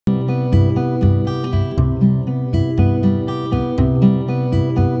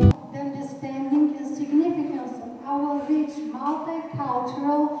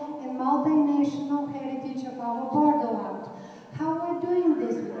our borderland. How we're doing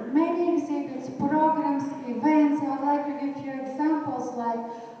this? Many exhibits, programs, events. I'd like to give you examples like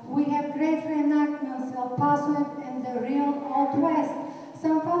we have great reenactments, El Paso and the real Old West.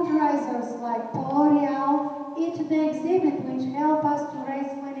 Some fundraisers like L'Oreal, each the exhibit which help us to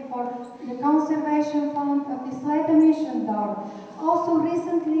raise money for the conservation fund of the Isleta Mission Door. Also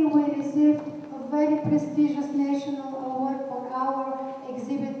recently we received a very prestigious national award for our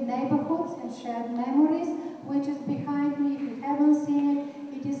exhibit Neighborhoods and Shared Memories, which is behind me. If you haven't seen it,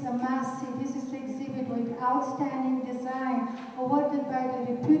 it is a must-see. This is the exhibit with outstanding design awarded by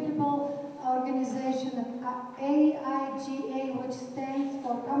the reputable organization AIGA, which stands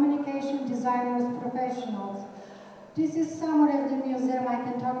for Communication Designers Professionals. This is summary of the museum. I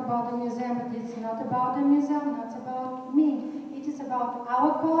can talk about the museum, but it's not about the museum, not about me. It is about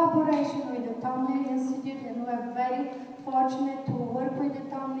our collaboration with the Tomlin Institute, and we are very fortunate to work with the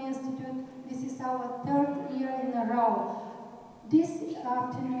Tomlin Institute. This is our 3rd year in a row. This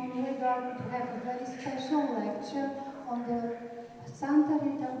afternoon we're going to have a very special lecture on the Santa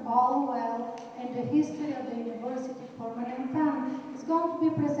Rita Ball Well and the history of the University Permanent Fund. It's going to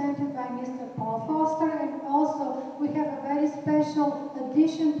be presented by Mr. Paul Foster, and also we have a very special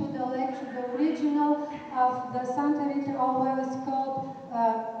addition to the lecture. The original of the Santa Rita Ball Well is called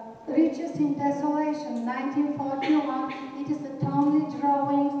Riches in Desolation, 1941. It is a Tomlin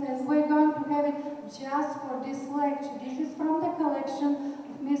drawings, and we're going to have it just for this lecture. This is from the collection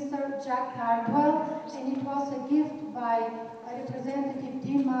of Mr. Jack Cardwell, and it was a gift by Representative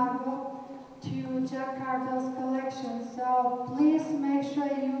Dean Margot to Jack Cardwell's collection. So please make sure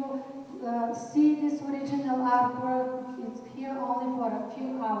you see this original artwork. It's here only for a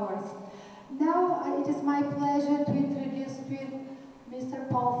few hours. Now it is my pleasure to introduce Mr.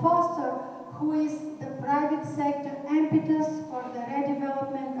 Paul Foster, who is the private sector impetus for the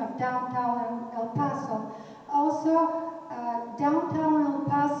redevelopment of downtown El Paso. Also, downtown El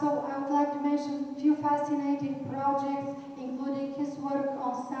Paso, I would like to mention a few fascinating projects, including his work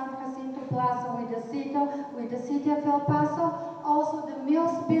on San Jacinto Plaza with the city of El Paso, also the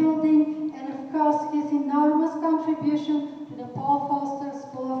Mills building, and of course his enormous contribution to the Paul Foster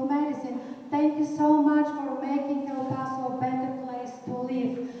School of Medicine. Thank you so much for making El Paso a better place to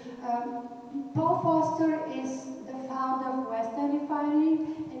live. Paul Foster is the founder of Western Refinery,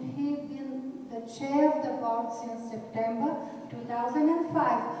 and he's been the chair of the board since September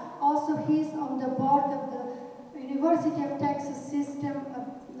 2005. Also, he's on the board of the University of Texas System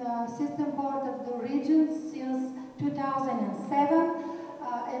Board of the Region since 2007,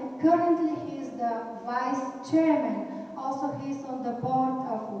 and currently he's the vice chairman. Also, he's on the board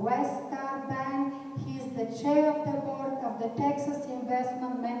of West Star Bank. He's the chair of the board of the Texas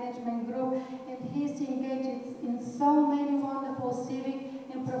Investment Management Group, and he's engaged in so many wonderful civic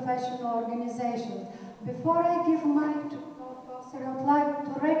and professional organizations. Before I give mic to Paul Foster, I would like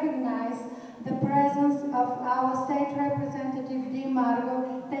to recognize the presence of our state representative, Dean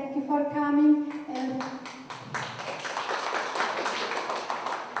Margot. Thank you for coming. And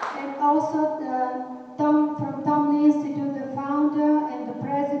also from Tomlin Institute, the founder and the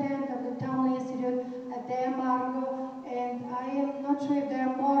president of the Tomlin Institute, Dean Margot. And I am not sure if there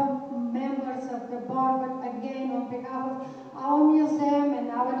are more members of the board, but again, on behalf of our museum and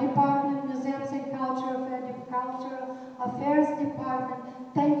our department, Museums and Cultural Affairs Department,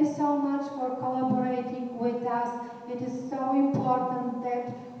 thank you so much for collaborating with us. It is so important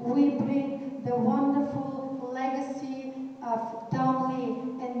that we bring the wonderful legacy of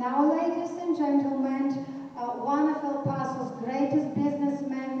Tomlin. And now, ladies and gentlemen, one of El Paso's greatest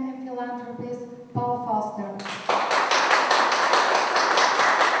businessmen and philanthropists, Paul Foster.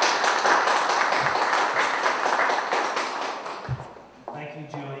 Thank you,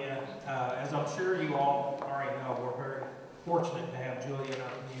 Julia. As I'm sure you all already know, we're very fortunate to have Julia in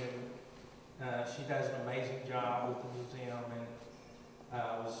our community. She does an amazing job with the museum, and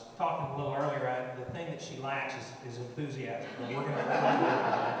I was talking a little earlier, the thing that she lacks is enthusiasm. We're going to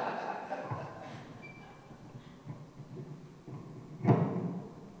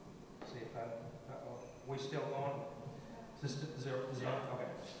see if we still going? Is it on? Okay.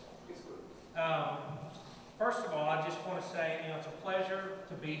 First of all, I just want to say, it's a pleasure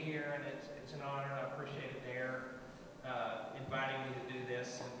to be here, and it's an honor. I appreciate Adair inviting me to do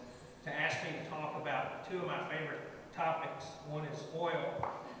this and to ask me to talk about two of my favorite topics. One is oil,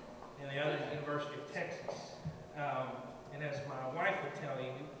 and the other is the University of Texas. And as my wife would tell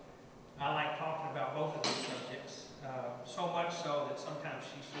you, I like talking about both of these subjects, so much so that sometimes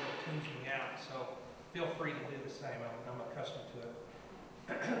she sort of tunes me out. So feel free to do the same. I'm accustomed to it.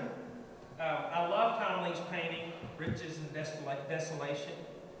 I love Tom Lee's painting, Riches and Desolation.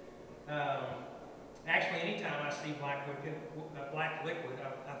 Actually, anytime I see black liquid,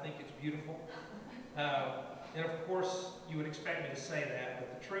 I think it's beautiful. And of course, you would expect me to say that,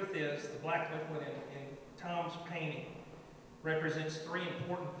 but the truth is, the black liquid in Tom's painting represents three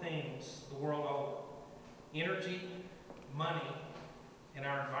important things the world over: energy, money, and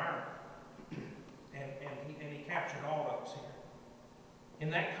our environment. And he captured all those here.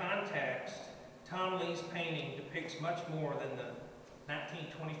 In that context, Tom Lee's painting depicts much more than the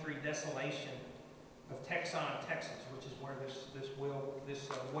 1923 desolation of Texon, Texas, which is where this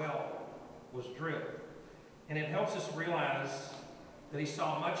well was drilled. And it helps us realize that he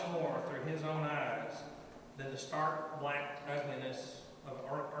saw much more through his own eyes than the stark black ugliness of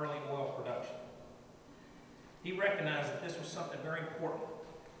early oil production. He recognized that this was something very important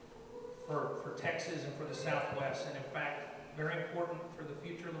for Texas and for the Southwest, and in fact, very important for the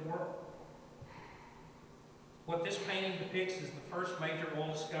future of the world. What this painting depicts is the first major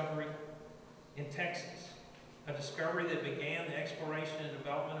oil discovery in Texas, a discovery that began the exploration and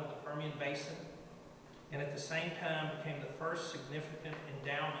development of the Permian Basin, and at the same time became the first significant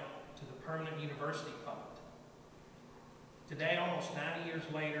endowment to the Permanent University Fund. Today, almost 90 years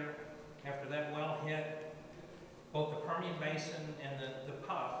later, after that well hit, both the Permian Basin and the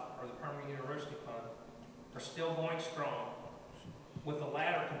PUF, or the Permanent University Fund, are still going strong, with the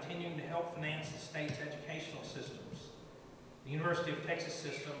latter continuing to help finance the state's educational systems, the University of Texas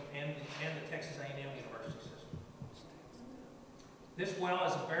system and the Texas A&M University system. This well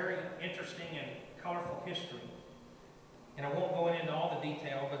has a very interesting and colorful history, and I won't go into all the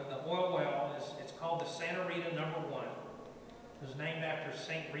detail, but the oil well it's called the Santa Rita No. 1. It was named after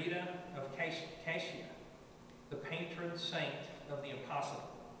Saint Rita of Cascia, the patron saint of the impossible.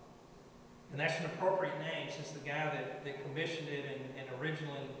 And that's an appropriate name since the guy that commissioned it and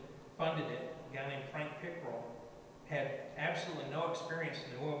originally funded it, a guy named Frank Pickrell, had absolutely no experience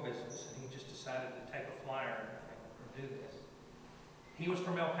in the oil business, and he just decided to take a flyer and do this. He was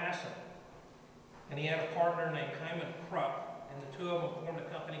from El Paso, and he had a partner named Hyman Krupp, and the two of them formed a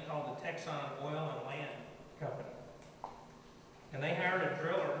company called the Texon Oil and Land Company. And they hired a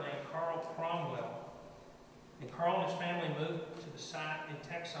driller named Carl Cromwell. And Carl and his family moved to the site in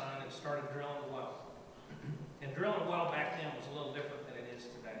Texon and started drilling the well. And drilling a well back then was a little different than it is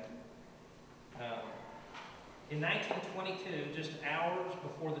today. In 1922, just hours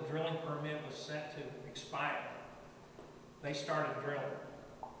before the drilling permit was set to expire, they started drilling.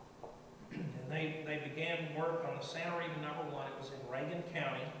 And they began work on the Santa Rita No. 1. It was in Reagan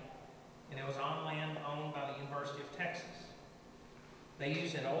County, and it was on land owned by the University of Texas. They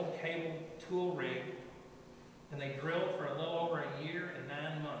used an old cable tool rig, and they drilled for a little over a year and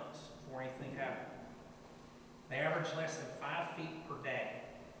 9 months before anything happened. They averaged less than 5 feet per day.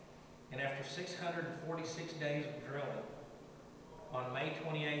 And after 646 days of drilling, on May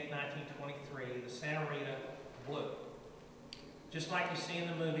 28, 1923, the Santa Rita blew. Just like you see in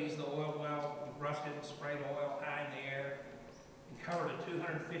the movies, the oil well rusted and sprayed oil high in the air and covered a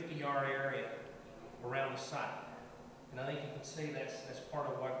 250-yard area around the site. And I think you can see that's part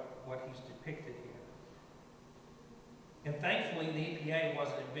of what he's depicted here. And thankfully, the EPA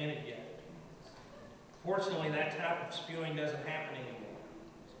wasn't invented yet. Fortunately, that type of spewing doesn't happen anymore.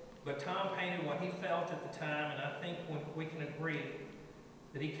 But Tom painted what he felt at the time, and I think we can agree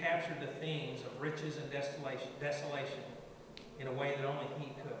that he captured the themes of riches and desolation in a way that only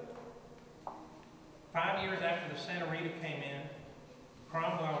he could. 5 years after the Santa Rita came in,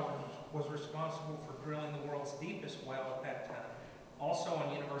 Cromwell was responsible for drilling the world's deepest well at that time, also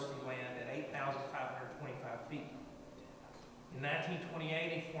on university land at 8,525 feet. In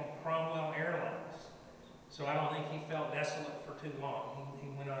 1928, he formed Cromwell Airlines, so I don't think he felt desolate for too long. He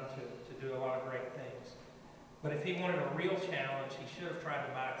went on to do a lot of great things. But if he wanted a real challenge, he should have tried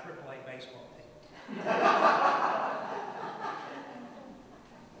to buy a AAA baseball team.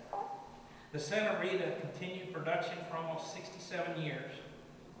 The Santa Rita continued production for almost 67 years,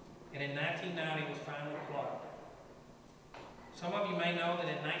 and in 1990 was finally plugged. Some of you may know that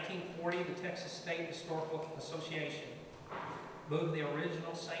in 1940, the Texas State Historical Association moved the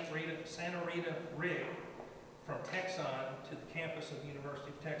original Santa Rita rig from Texon to the campus of the University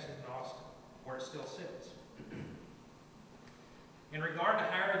of Texas in Austin, where it still sits. In regard to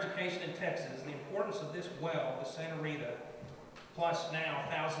higher education in Texas, the importance of this well, the Santa Rita, plus now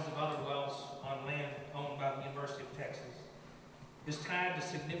thousands of other wells on land owned by the University of Texas, is tied to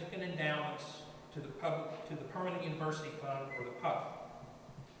significant endowments to the Permanent University Fund, or the PUF.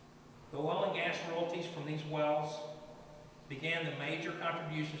 The oil and gas royalties from these wells began the major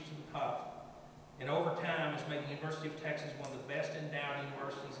contributions to the PUF, and over time has made the University of Texas one of the best endowed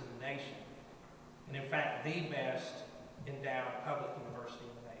universities in the nation, and in fact the best endowed public university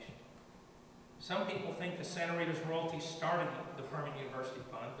in the nation. Some people think the Santa Rita's royalties started the Permanent University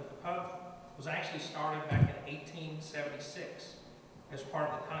Fund, but the PUF was actually started back in 1876 as part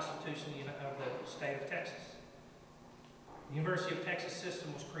of the Constitution of the state of Texas. The University of Texas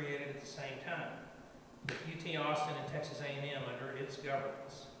system was created at the same time, with UT Austin and Texas A&M under its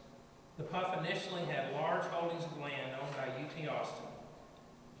governance. The PUF initially had large holdings of land owned by UT Austin,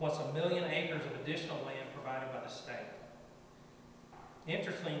 plus 1 million acres of additional land provided by the state.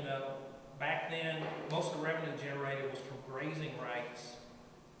 Interestingly though, back then, most of the revenue generated was from grazing rights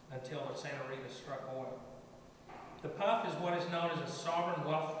until the Santa Rita struck oil. The PUF is what is known as a sovereign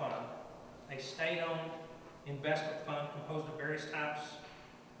wealth fund, a state-owned investment fund composed of various types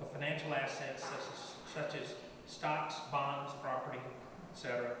of financial assets such as stocks, bonds, property,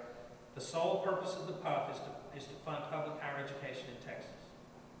 etc. The sole purpose of the PUF is to fund public higher education in Texas.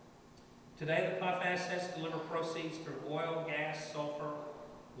 Today, the PUF assets deliver proceeds through oil, gas, sulfur,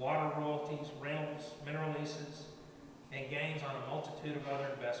 water royalties, rentals, mineral leases, and gains on a multitude of other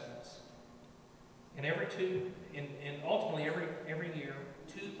investments. And ultimately every year,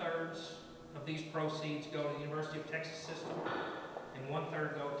 2/3 of these proceeds go to the University of Texas system, and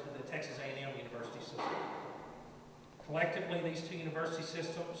 1/3 go to the Texas A&M University system. Collectively, these two university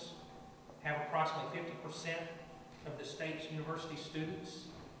systems have approximately 50% of the state's university students.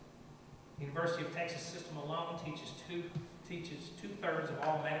 The University of Texas system alone teaches 2/3 of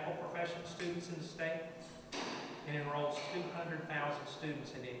all medical profession students in the state and enrolls 200,000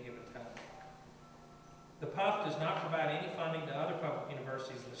 students at any given time. The PUF does not provide any funding to other public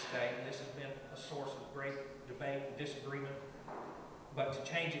universities in the state, and this has been a source of great debate and disagreement, but to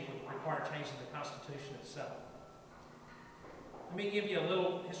change it would require changing the Constitution itself. Let me give you a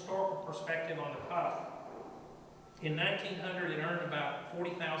little historical perspective on the PUF. In 1900, it earned about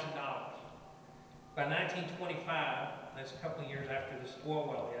 $40,000. By 1925, that's a couple of years after this oil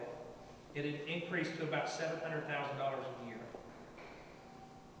well hit, it had increased to about $700,000 a year.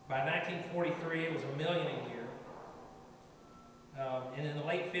 By 1943, it was $1 million a year. And in the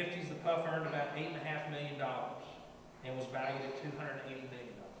late 50s, the PUF earned about $8.5 million and was valued at $280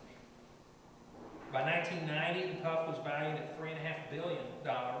 million. By 1990, the PUF was valued at $3.5 billion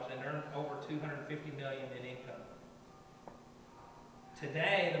and earned over $250 million in income.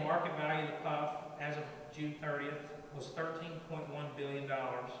 Today, the market value of the PUF, as of June 30th, was $13.1 billion.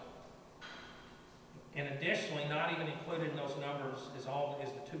 And additionally, not even included in those numbers is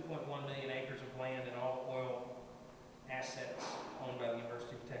the 2.1 million acres of land and all oil assets owned by the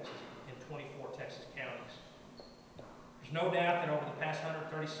University of Texas in 24 Texas counties. There's no doubt that over the past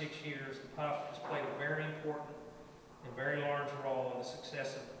 136 years, the PUF has played a very important and very large role in the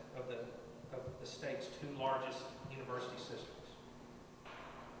success of the state's two largest university systems.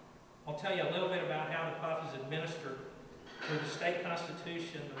 I'll tell you a little bit about how the PUF is administered. Through the state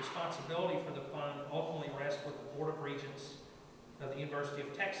constitution, the responsibility for the fund ultimately rests with the Board of Regents of the University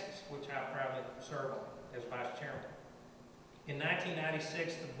of Texas, which I proudly serve on as vice chairman. In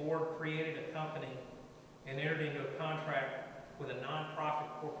 1996, the board created a company and entered into a contract with a nonprofit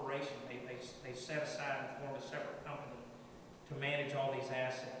corporation. They set aside and formed a separate company to manage all these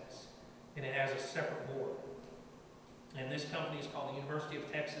assets, and it has a separate board. And this company is called the University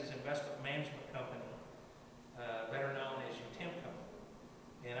of Texas Investment Management Company, better known as UTIMCO.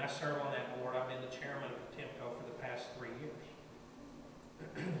 And I serve on that board. I've been the chairman of UTIMCO for the past 3 years.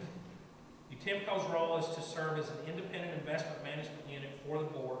 UTIMCO's role is to serve as an independent investment management unit for the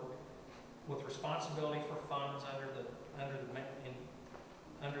board with responsibility for funds under the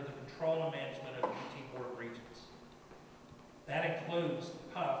control and management of the UT Board of Regents. That includes the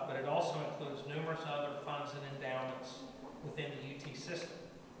PUF, but it also includes numerous other funds and endowments within the UT system.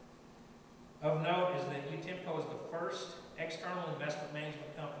 Of note is that UTIMCO is the first external investment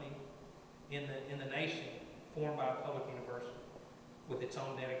management company in the nation formed by a public university with its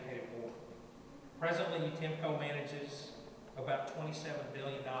own dedicated board. Presently, UTIMCO manages about $27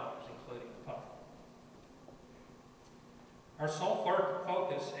 billion, including the PUF. Our sole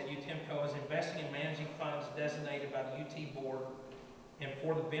focus at UTIMCO is investing and managing funds designated by the UT board and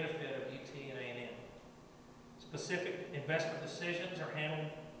for the benefit of UT and A&M. Specific investment decisions are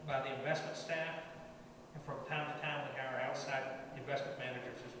handled by the investment staff, and from time to time we hire outside investment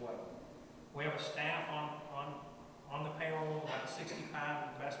managers as well. We have a staff on the payroll, about 65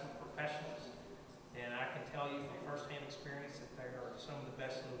 investment professionals, and I can tell you from firsthand experience that they are some of the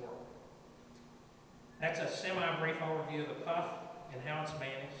best in the world. That's a semi-brief overview of the PUF and how it's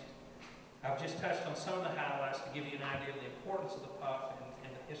managed. I've just touched on some of the highlights to give you an idea of the importance of the PUF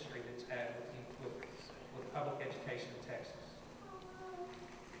and the history that it's had with public education in Texas.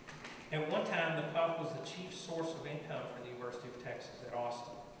 At one time, the PUF was the chief source of income for the University of Texas at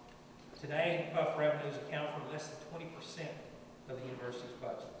Austin. Today, PUF revenues account for less than 20% of the university's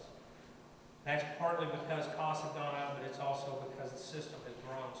budgets. That's partly because costs have gone up, but it's also because the system has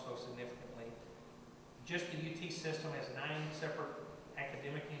grown so significantly. Just the UT system has 9 separate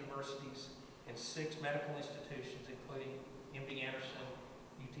academic universities and 6 medical institutions, including MD Anderson,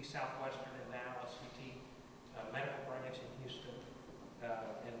 UT Southwestern in Dallas, UT Medical Branch in Houston,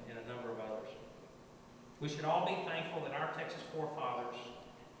 and a number of others. We should all be thankful that our Texas forefathers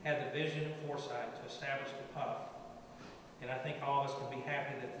had the vision and foresight to establish the PUF, and I think all of us can be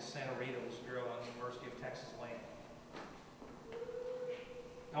happy that the Santa Rita was drilled on the University of Texas land.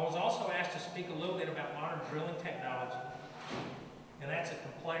 I was also asked to speak a little bit about modern drilling technology, and that's a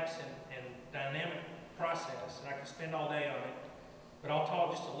complex and dynamic process, and I could spend all day on it, but I'll talk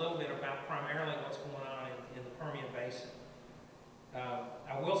just a little bit about primarily what's going on in the Permian Basin.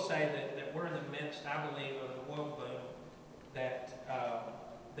 I will say that we're in the midst, I believe, of an oil boom that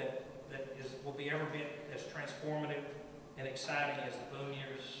will be every bit as transformative and exciting as the boom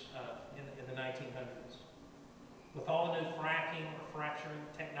years in the 1900s. With all the new fracking or fracturing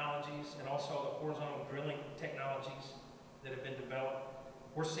technologies and also the horizontal drilling technologies that have been developed,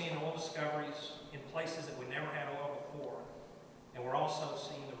 we're seeing oil discoveries in places that we never had oil before. And we're also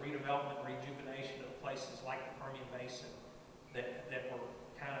seeing the redevelopment, rejuvenation of places like the Permian Basin that were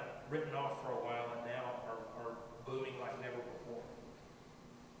kind of written off for a while and now are booming like never before.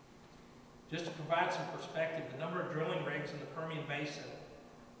 Just to provide some perspective, the number of drilling rigs in the Permian Basin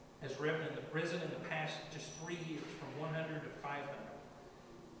has risen in the past just 3 years from 100 to 500.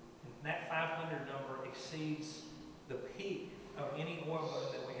 And that 500 number exceeds the peak of any oil boom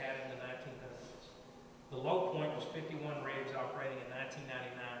that we had in the 1900s. The low point was 51 rigs operating in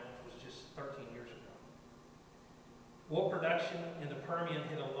 1999, which was just 13 years ago. Oil production in the Permian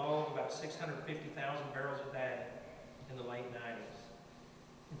hit a low of about 650,000 barrels a day in the late 90s.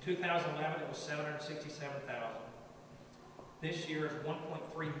 In 2011, it was 767,000. This year is 1.3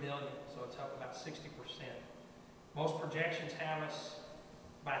 million, so it's up about 60%. Most projections have us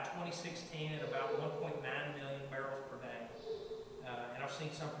by 2016 at about 1.9 million barrels per day. And I've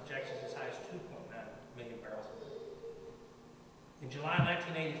seen some projections as high as 2.9 million barrels a day. In July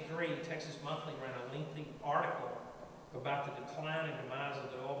 1983, Texas Monthly ran a lengthy article about the decline and demise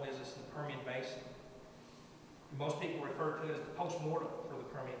of the oil business in the Permian Basin. Most people refer to it as the post-mortem for the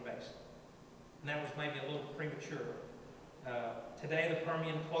Permian Basin. And that was maybe a little premature. Today, the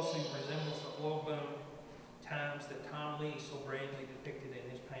Permian closely resembles the oil boom times that Tom Lee so brilliantly depicted in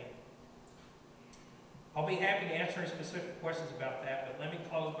his painting. I'll be happy to answer any specific questions about that, but let me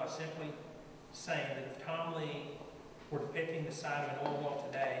close by simply saying that if Tom Lee were depicting the side of an oil well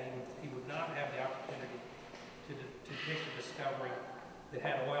today, he would not have the opportunity to depict a discovery that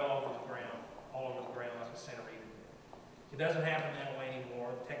had oil all over the ground like the Santa Rita did. It doesn't happen that way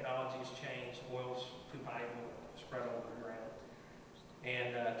anymore. The technology has changed. Oil's too valuable to spread over the ground.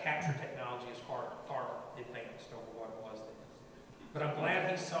 And capture technology is far advanced over what it was then. But I'm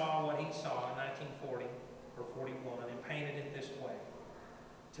glad he saw what he saw in 1940 or 41 and painted it this way.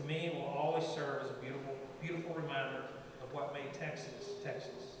 To me, it will always serve as a beautiful, beautiful reminder of what made Texas,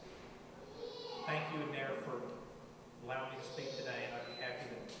 Texas. Thank you, Adair, for allowing me to speak today, and I'd be happy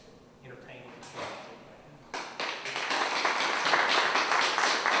to entertain you.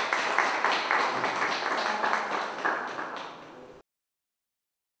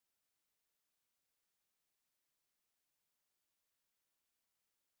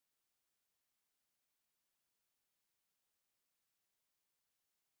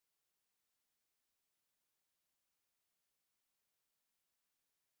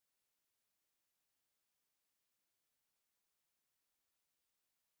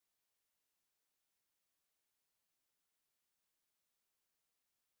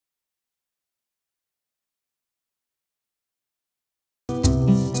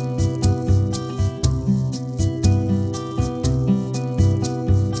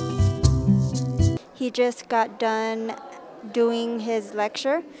 He just got done doing his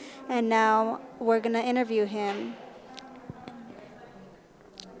lecture, and now we're going to interview him.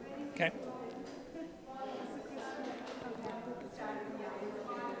 Okay.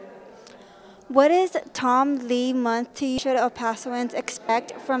 What is Tom Lee Month to you? Should El Pasoans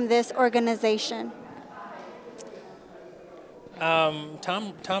expect from this organization?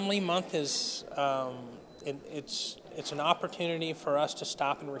 Tom Lee Month is it's an opportunity for us to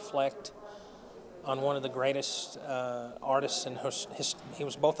stop and reflect on one of the greatest artists, and he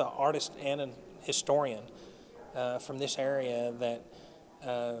was both an artist and a historian from this area that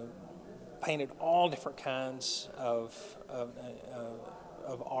painted all different kinds of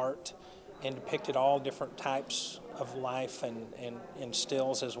art and depicted all different types of life and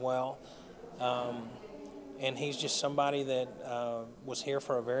stills as well. And he's just somebody that was here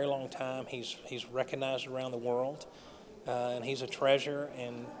for a very long time. He's recognized around the world, and he's a treasure.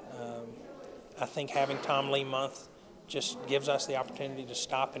 And I think having Tom Lee Month just gives us the opportunity to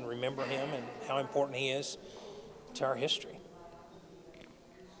stop and remember him and how important he is to our history.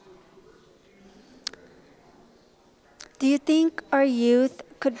 Do you think our youth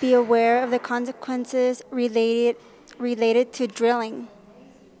could be aware of the consequences related to drilling?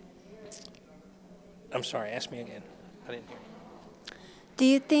 I'm sorry, ask me again. I didn't hear you. Do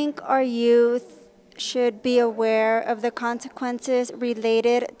you think our youth should be aware of the consequences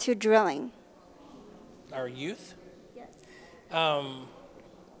related to drilling? Our youth? Yes.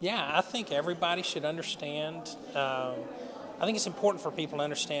 Yeah, I think everybody should understand. I think it's important for people to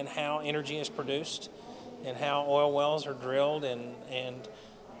understand how energy is produced and how oil wells are drilled, and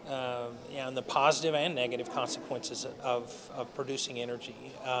the positive and negative consequences of producing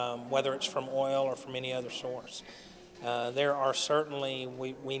energy, whether it's from oil or from any other source. There are certainly,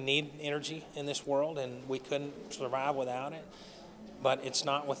 we need energy in this world, and we couldn't survive without it, but it's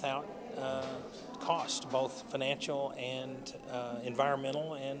not without cost, both financial and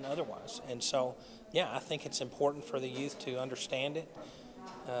environmental and otherwise. And so, yeah, I think it's important for the youth to understand it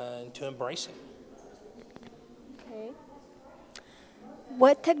and to embrace it. Okay.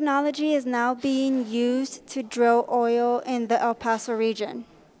 What technology is now being used to drill oil in the El Paso region?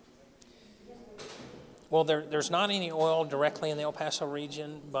 Well, there's not any oil directly in the El Paso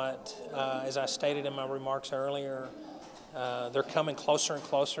region, but as I stated in my remarks earlier, they're coming closer and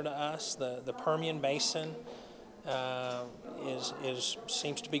closer to us. The Permian Basin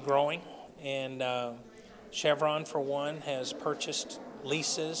seems to be growing, and Chevron, for one, has purchased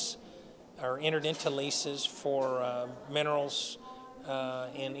leases or entered into leases for minerals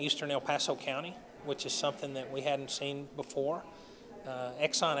in eastern El Paso County, which is something that we hadn't seen before.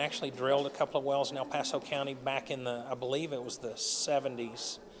 Exxon actually drilled a couple of wells in El Paso County back in I believe it was the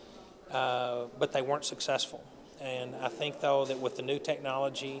 70s, but they weren't successful. And I think, though, that with the new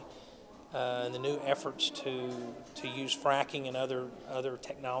technology and the new efforts to use fracking and other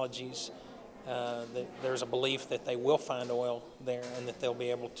technologies, that there's a belief that they will find oil there and that they'll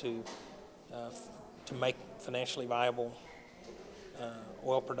be able to make financially viable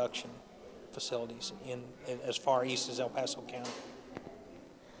oil production facilities in as far east as El Paso County.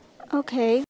 Okay.